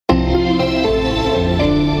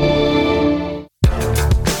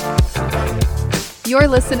You're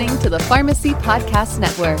listening to the Pharmacy Podcast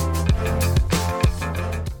Network.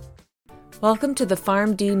 Welcome to the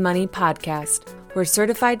PharmD Money Podcast, where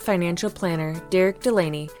certified financial planner Derek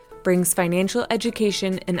Delaney brings financial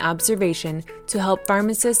education and observation to help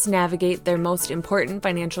pharmacists navigate their most important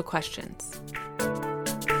financial questions.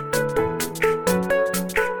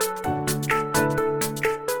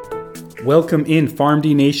 Welcome in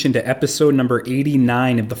PharmD Nation to episode number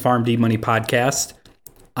 89 of the PharmD Money Podcast.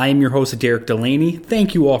 I am your host, Derek Delaney.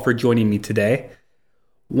 Thank you all for joining me today.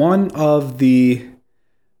 One of the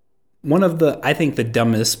I think the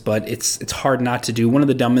dumbest, but it's hard not to do. One of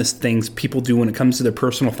the dumbest things people do when it comes to their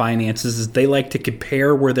personal finances is they like to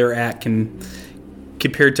compare where they're at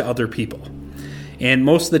compared to other people. And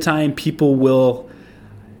most of the time, people will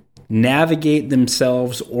navigate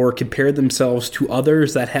themselves or compare themselves to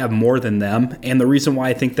others that have more than them. And the reason why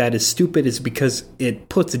I think that is stupid is because it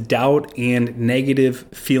puts doubt and negative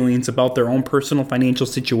feelings about their own personal financial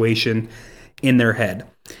situation in their head.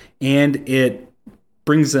 And it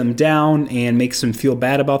brings them down and makes them feel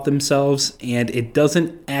bad about themselves, and it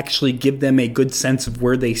doesn't actually give them a good sense of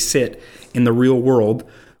where they sit in the real world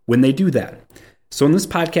when they do that. So in this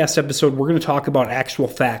podcast episode, we're going to talk about actual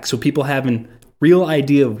facts so people have a real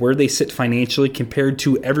idea of where they sit financially compared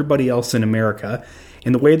to everybody else in America.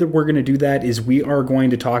 And the way that we're going to do that is we are going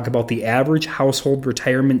to talk about the average household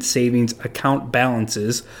retirement savings account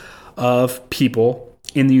balances of people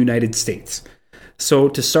in the United States. So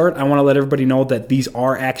to start, I want to let everybody know that these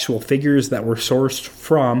are actual figures that were sourced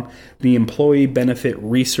from the Employee Benefit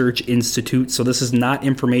Research Institute. So this is not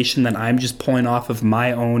information that I'm just pulling off of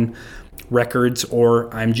my own records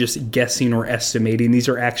or I'm just guessing or estimating. These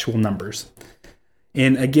are actual numbers.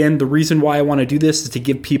 And again, the reason why I want to do this is to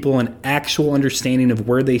give people an actual understanding of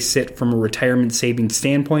where they sit from a retirement savings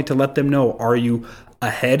standpoint, to let them know, are you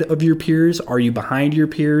ahead of your peers? Are you behind your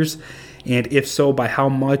peers? And if so, by how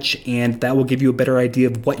much? And that will give you a better idea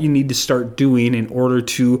of what you need to start doing in order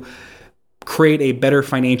to create a better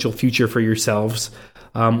financial future for yourselves.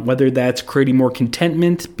 Whether that's creating more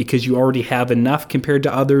contentment because you already have enough compared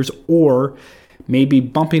to others, or maybe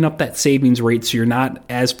bumping up that savings rate so you're not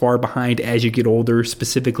as far behind as you get older,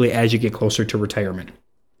 specifically as you get closer to retirement.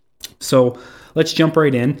 So let's jump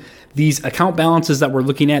right in. These account balances that we're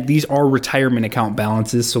looking at, these are retirement account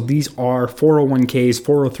balances. So these are 401ks,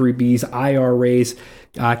 403bs, IRAs,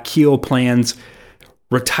 Keogh plans,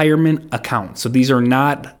 retirement accounts. So these are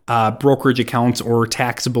not brokerage accounts or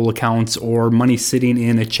taxable accounts or money sitting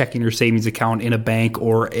in a checking or savings account in a bank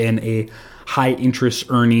or in a high interest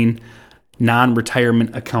earning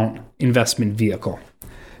non-retirement account investment vehicle.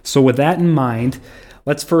 So with that in mind,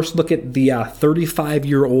 let's first look at the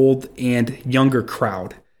 35-year-old and younger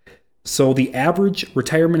crowd. So the average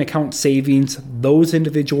retirement account savings those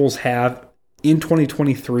individuals have in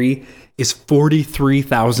 2023 is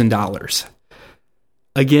 $43,000.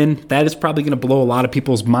 Again, that is probably going to blow a lot of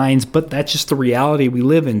people's minds, but that's just the reality we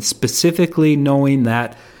live in, specifically knowing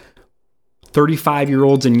that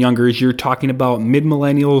 35-year-olds and younger, you're talking about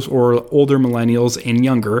mid-millennials or older millennials and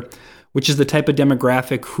younger, which is the type of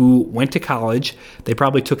demographic who went to college. They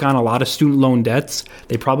probably took on a lot of student loan debts.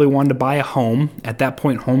 They probably wanted to buy a home. At that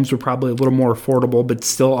point, homes were probably a little more affordable, but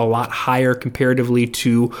still a lot higher comparatively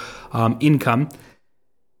to income,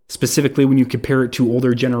 specifically when you compare it to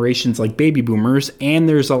older generations like baby boomers. And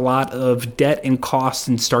there's a lot of debt and costs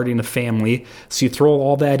in starting a family. So you throw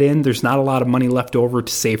all that in, there's not a lot of money left over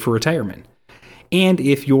to save for retirement. And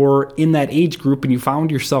if you're in that age group and you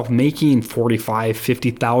found yourself making $45,000,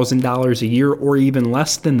 $50,000 a year or even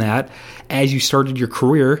less than that as you started your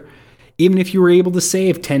career, even if you were able to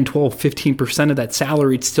save 10, 12, 15% of that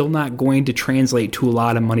salary, it's still not going to translate to a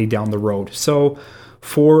lot of money down the road. So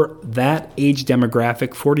for that age demographic,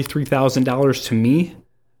 $43,000 to me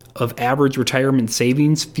of average retirement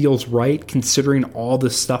savings feels right, considering all the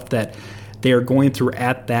stuff that they are going through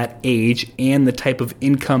at that age and the type of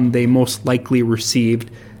income they most likely received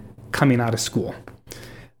coming out of school.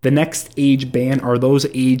 The next age band are those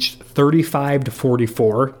aged 35 to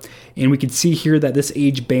 44. And we can see here that this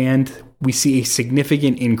age band, we see a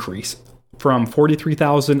significant increase from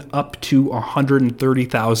 $43,000 up to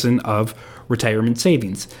 $130,000 of retirement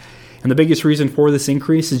savings. And the biggest reason for this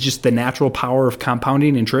increase is just the natural power of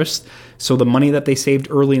compounding interest. So the money that they saved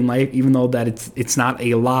early in life, even though that it's not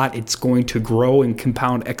a lot, it's going to grow and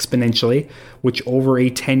compound exponentially, which over a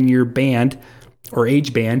 10-year band or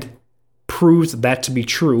age band proves that to be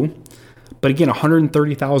true. But again,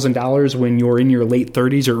 $130,000 when you're in your late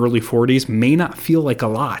 30s or early 40s may not feel like a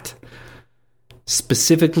lot.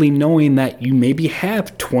 specifically knowing that you maybe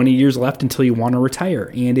have 20 years left until you want to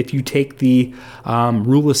retire. And if you take the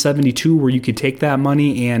rule of 72, where you could take that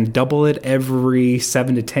money and double it every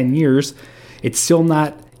 7 to 10 years, it's still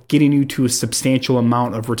not getting you to a substantial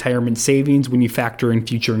amount of retirement savings when you factor in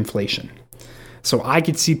future inflation. So I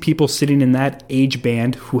could see people sitting in that age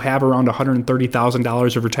band who have around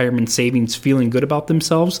 $130,000 of retirement savings feeling good about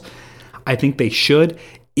themselves. I think they should,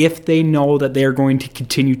 if they know that they're going to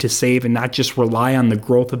continue to save and not just rely on the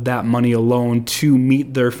growth of that money alone to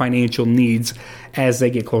meet their financial needs as they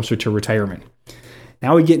get closer to retirement.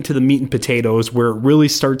 Now we get into the meat and potatoes, where it really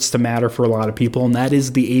starts to matter for a lot of people, and that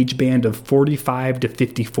is the age band of 45 to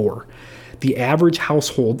 54. The average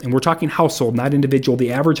household, and we're talking household, not individual,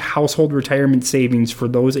 the average household retirement savings for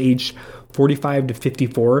those aged 45 to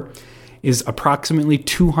 54 is approximately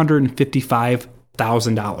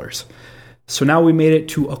 $255,000. So now we made it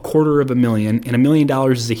to $250,000, and $1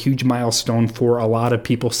 million is a huge milestone for a lot of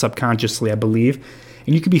people subconsciously, I believe.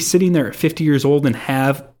 And you could be sitting there at 50 years old and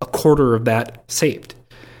have a quarter of that saved.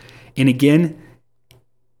 And again,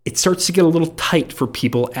 it starts to get a little tight for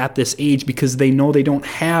people at this age because they know they don't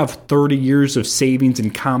have 30 years of savings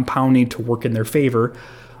and compounding to work in their favor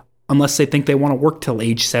unless they think they want to work till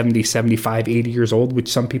age 70, 75, 80 years old,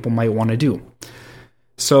 which some people might want to do.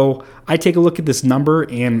 So I take a look at this number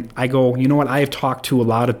and I go, you know what? I have talked to a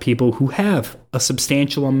lot of people who have a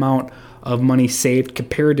substantial amount of money saved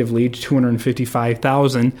comparatively to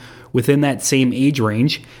 $255,000 within that same age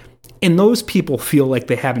range. And those people feel like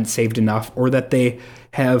they haven't saved enough, or that they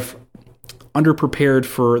have underprepared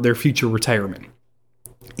for their future retirement.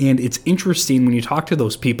 And it's interesting when you talk to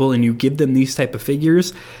those people and you give them these type of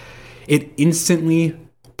figures, it instantly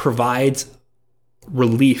provides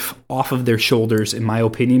relief off of their shoulders, in my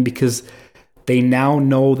opinion, because they now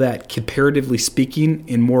know that, comparatively speaking,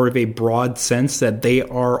 in more of a broad sense, that they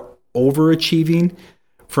are overachieving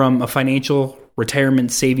from a financial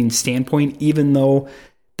retirement savings standpoint, even though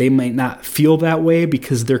they might not feel that way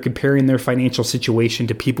because they're comparing their financial situation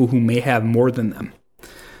to people who may have more than them.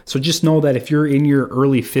 So just know that if you're in your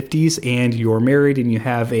early 50s and you're married and you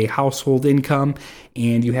have a household income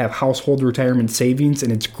and you have household retirement savings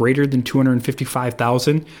and it's greater than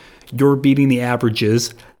 $255,000, you're beating the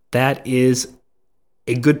averages. That is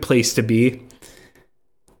a good place to be.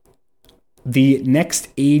 The next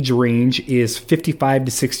age range is 55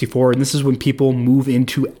 to 64, and this is when people move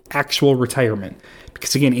into actual retirement.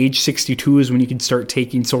 Because again, age 62 is when you can start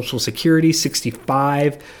taking Social Security.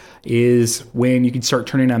 65 is when you can start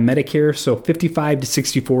turning on Medicare. So 55 to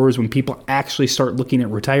 64 is when people actually start looking at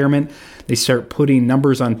retirement. They start putting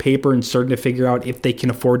numbers on paper and starting to figure out if they can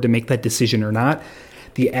afford to make that decision or not.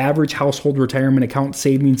 The average household retirement account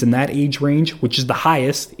savings in that age range, which is the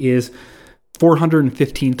highest, is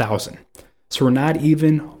 $415,000. So we're not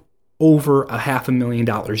even over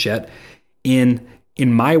 $500,000 yet. In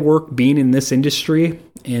my work, being in this industry,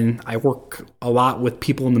 and I work a lot with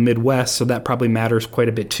people in the Midwest, so that probably matters quite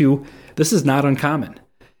a bit too, this is not uncommon.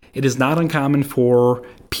 It is not uncommon for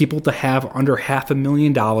people to have under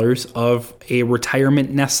 $500,000 of a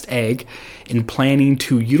retirement nest egg and planning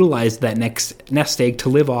to utilize that next nest egg to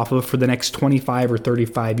live off of for the next 25 or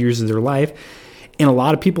 35 years of their life. And a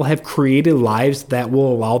lot of people have created lives that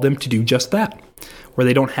will allow them to do just that, where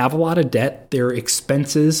they don't have a lot of debt. Their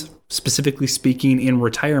expenses, specifically speaking in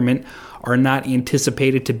retirement, are not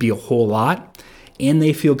anticipated to be a whole lot. And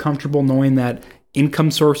they feel comfortable knowing that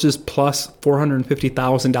income sources plus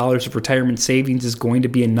 $450,000 of retirement savings is going to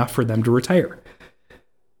be enough for them to retire.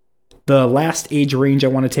 The last age range I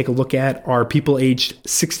want to take a look at are people aged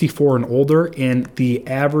 64 and older, and the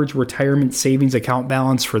average retirement savings account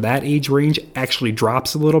balance for that age range actually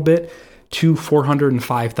drops a little bit to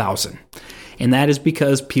 $405,000. And that is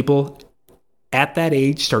because people at that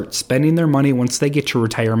age start spending their money once they get to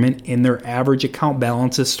retirement, and their average account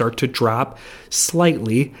balances start to drop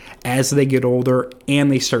slightly as they get older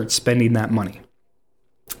and they start spending that money.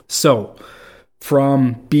 So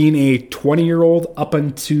from being a 20-year-old up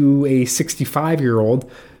into a 65-year-old,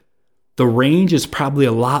 the range is probably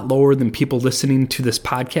a lot lower than people listening to this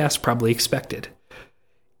podcast probably expected.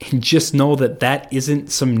 And just know that that isn't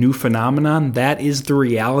some new phenomenon. That is the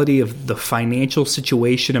reality of the financial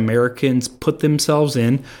situation Americans put themselves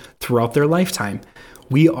in throughout their lifetime.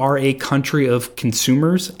 We are a country of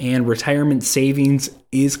consumers, and retirement savings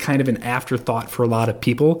is kind of an afterthought for a lot of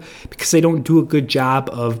people because they don't do a good job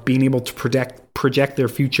of being able to project their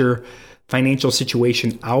future financial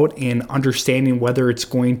situation out and understanding whether it's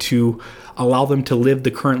going to allow them to live the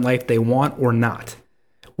current life they want or not.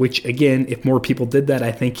 Which, again, if more people did that,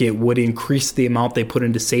 I think it would increase the amount they put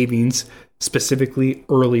into savings, specifically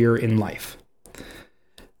earlier in life.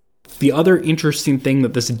 The other interesting thing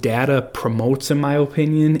that this data promotes, in my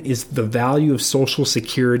opinion, is the value of Social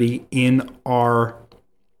Security in our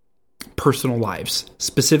personal lives,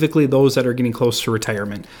 specifically those that are getting close to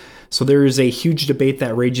retirement. So there is a huge debate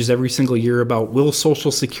that rages every single year about, will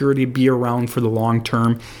Social Security be around for the long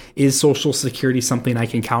term? Is Social Security something I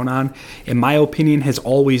can count on? And my opinion has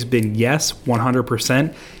always been yes,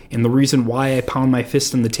 100%. And the reason why I pound my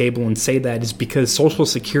fist on the table and say that is because Social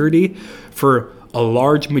Security, for a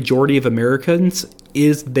large majority of Americans,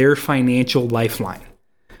 is their financial lifeline.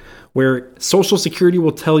 Where Social Security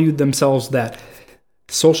will tell you themselves that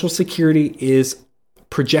Social Security is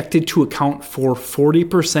projected to account for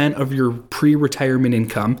 40% of your pre-retirement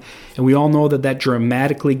income. And we all know that that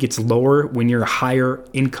dramatically gets lower when you're a higher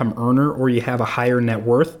income earner or you have a higher net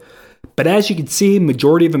worth. But as you can see,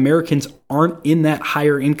 majority of Americans aren't in that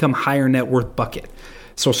higher income, higher net worth bucket.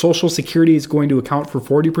 So Social Security is going to account for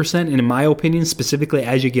 40%. And in my opinion, specifically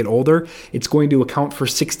as you get older, it's going to account for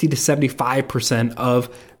 60 to 75%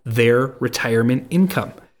 of their retirement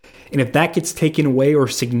income. And if that gets taken away or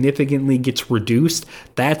significantly gets reduced,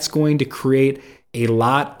 that's going to create a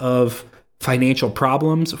lot of financial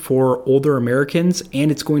problems for older Americans,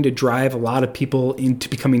 and it's going to drive a lot of people into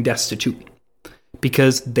becoming destitute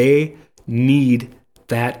because they need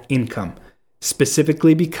that income,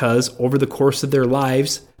 specifically because over the course of their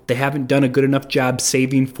lives, they haven't done a good enough job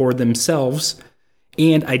saving for themselves.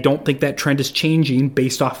 And I don't think that trend is changing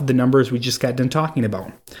based off of the numbers we just got done talking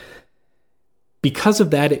about. Because of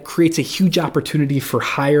that, it creates a huge opportunity for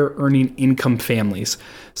higher earning income families.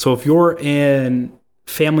 So if you're in a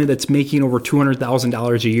family that's making over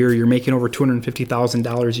 $200,000 a year, you're making over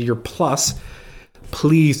 $250,000 a year plus,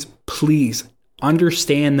 please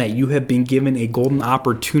understand that you have been given a golden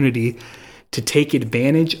opportunity to take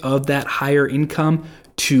advantage of that higher income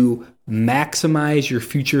to maximize your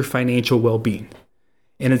future financial well-being.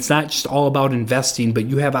 And it's not just all about investing, but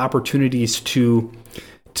you have opportunities to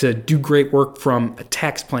do great work from a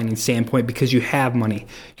tax planning standpoint because you have money.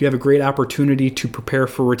 You have a great opportunity to prepare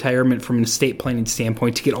for retirement from an estate planning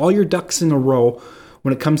standpoint, to get all your ducks in a row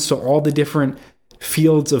when it comes to all the different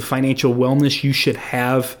fields of financial wellness you should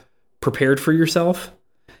have prepared for yourself.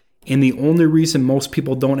 And the only reason most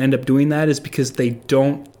people don't end up doing that is because they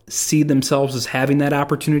don't see themselves as having that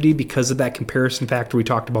opportunity because of that comparison factor we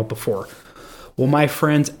talked about before. Well, my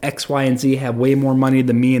friends X, Y, and Z have way more money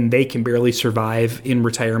than me and they can barely survive in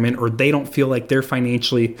retirement, or they don't feel like they're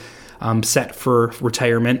financially set for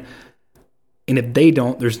retirement. And if they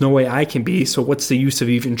don't, there's no way I can be. So what's the use of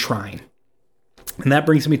even trying? And that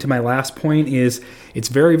brings me to my last point is it's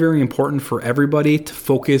very, very important for everybody to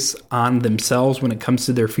focus on themselves when it comes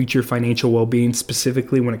to their future financial well-being,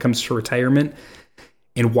 specifically when it comes to retirement.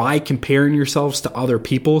 And why comparing yourselves to other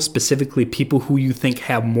people, specifically people who you think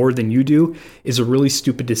have more than you do, is a really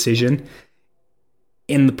stupid decision.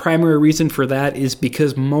 And the primary reason for that is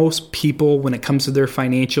because most people, when it comes to their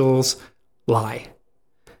financials, lie.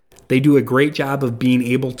 They do a great job of being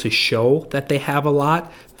able to show that they have a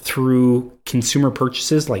lot through consumer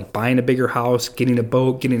purchases like buying a bigger house, getting a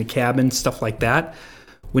boat, getting a cabin, stuff like that.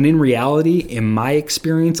 When in reality, in my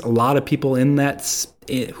experience, a lot of people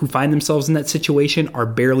who find themselves in that situation are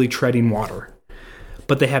barely treading water.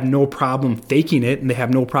 But they have no problem faking it, and they have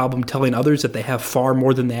no problem telling others that they have far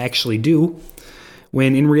more than they actually do,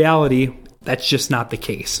 when in reality, that's just not the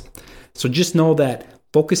case. So just know that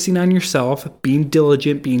focusing on yourself, being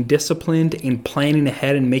diligent, being disciplined, and planning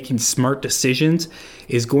ahead and making smart decisions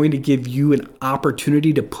is going to give you an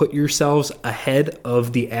opportunity to put yourselves ahead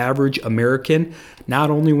of the average American, not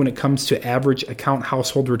only when it comes to average account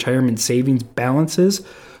household retirement savings balances,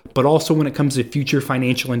 but also when it comes to future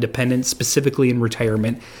financial independence, specifically in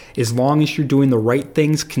retirement, as long as you're doing the right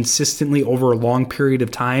things consistently over a long period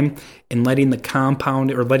of time and letting the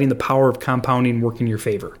power of compounding work in your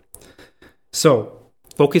favor. So,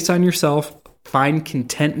 focus on yourself, find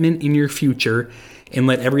contentment in your future, and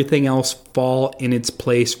let everything else fall in its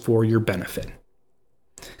place for your benefit.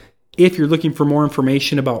 If you're looking for more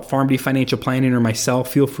information about PharmD Financial Planning or myself,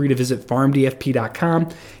 feel free to visit pharmdfp.com.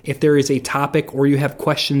 If there is a topic or you have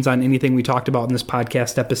questions on anything we talked about in this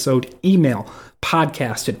podcast episode, email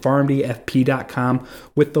podcast@pharmdfp.com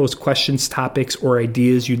with those questions, topics, or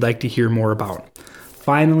ideas you'd like to hear more about.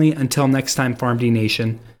 Finally, until next time, PharmD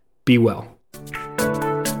Nation, be well.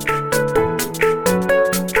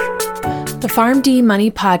 The PharmD Money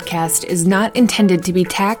Podcast is not intended to be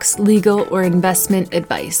tax, legal, or investment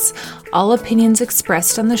advice. All opinions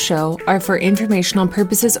expressed on the show are for informational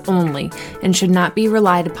purposes only and should not be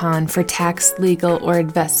relied upon for tax, legal, or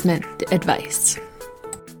investment advice.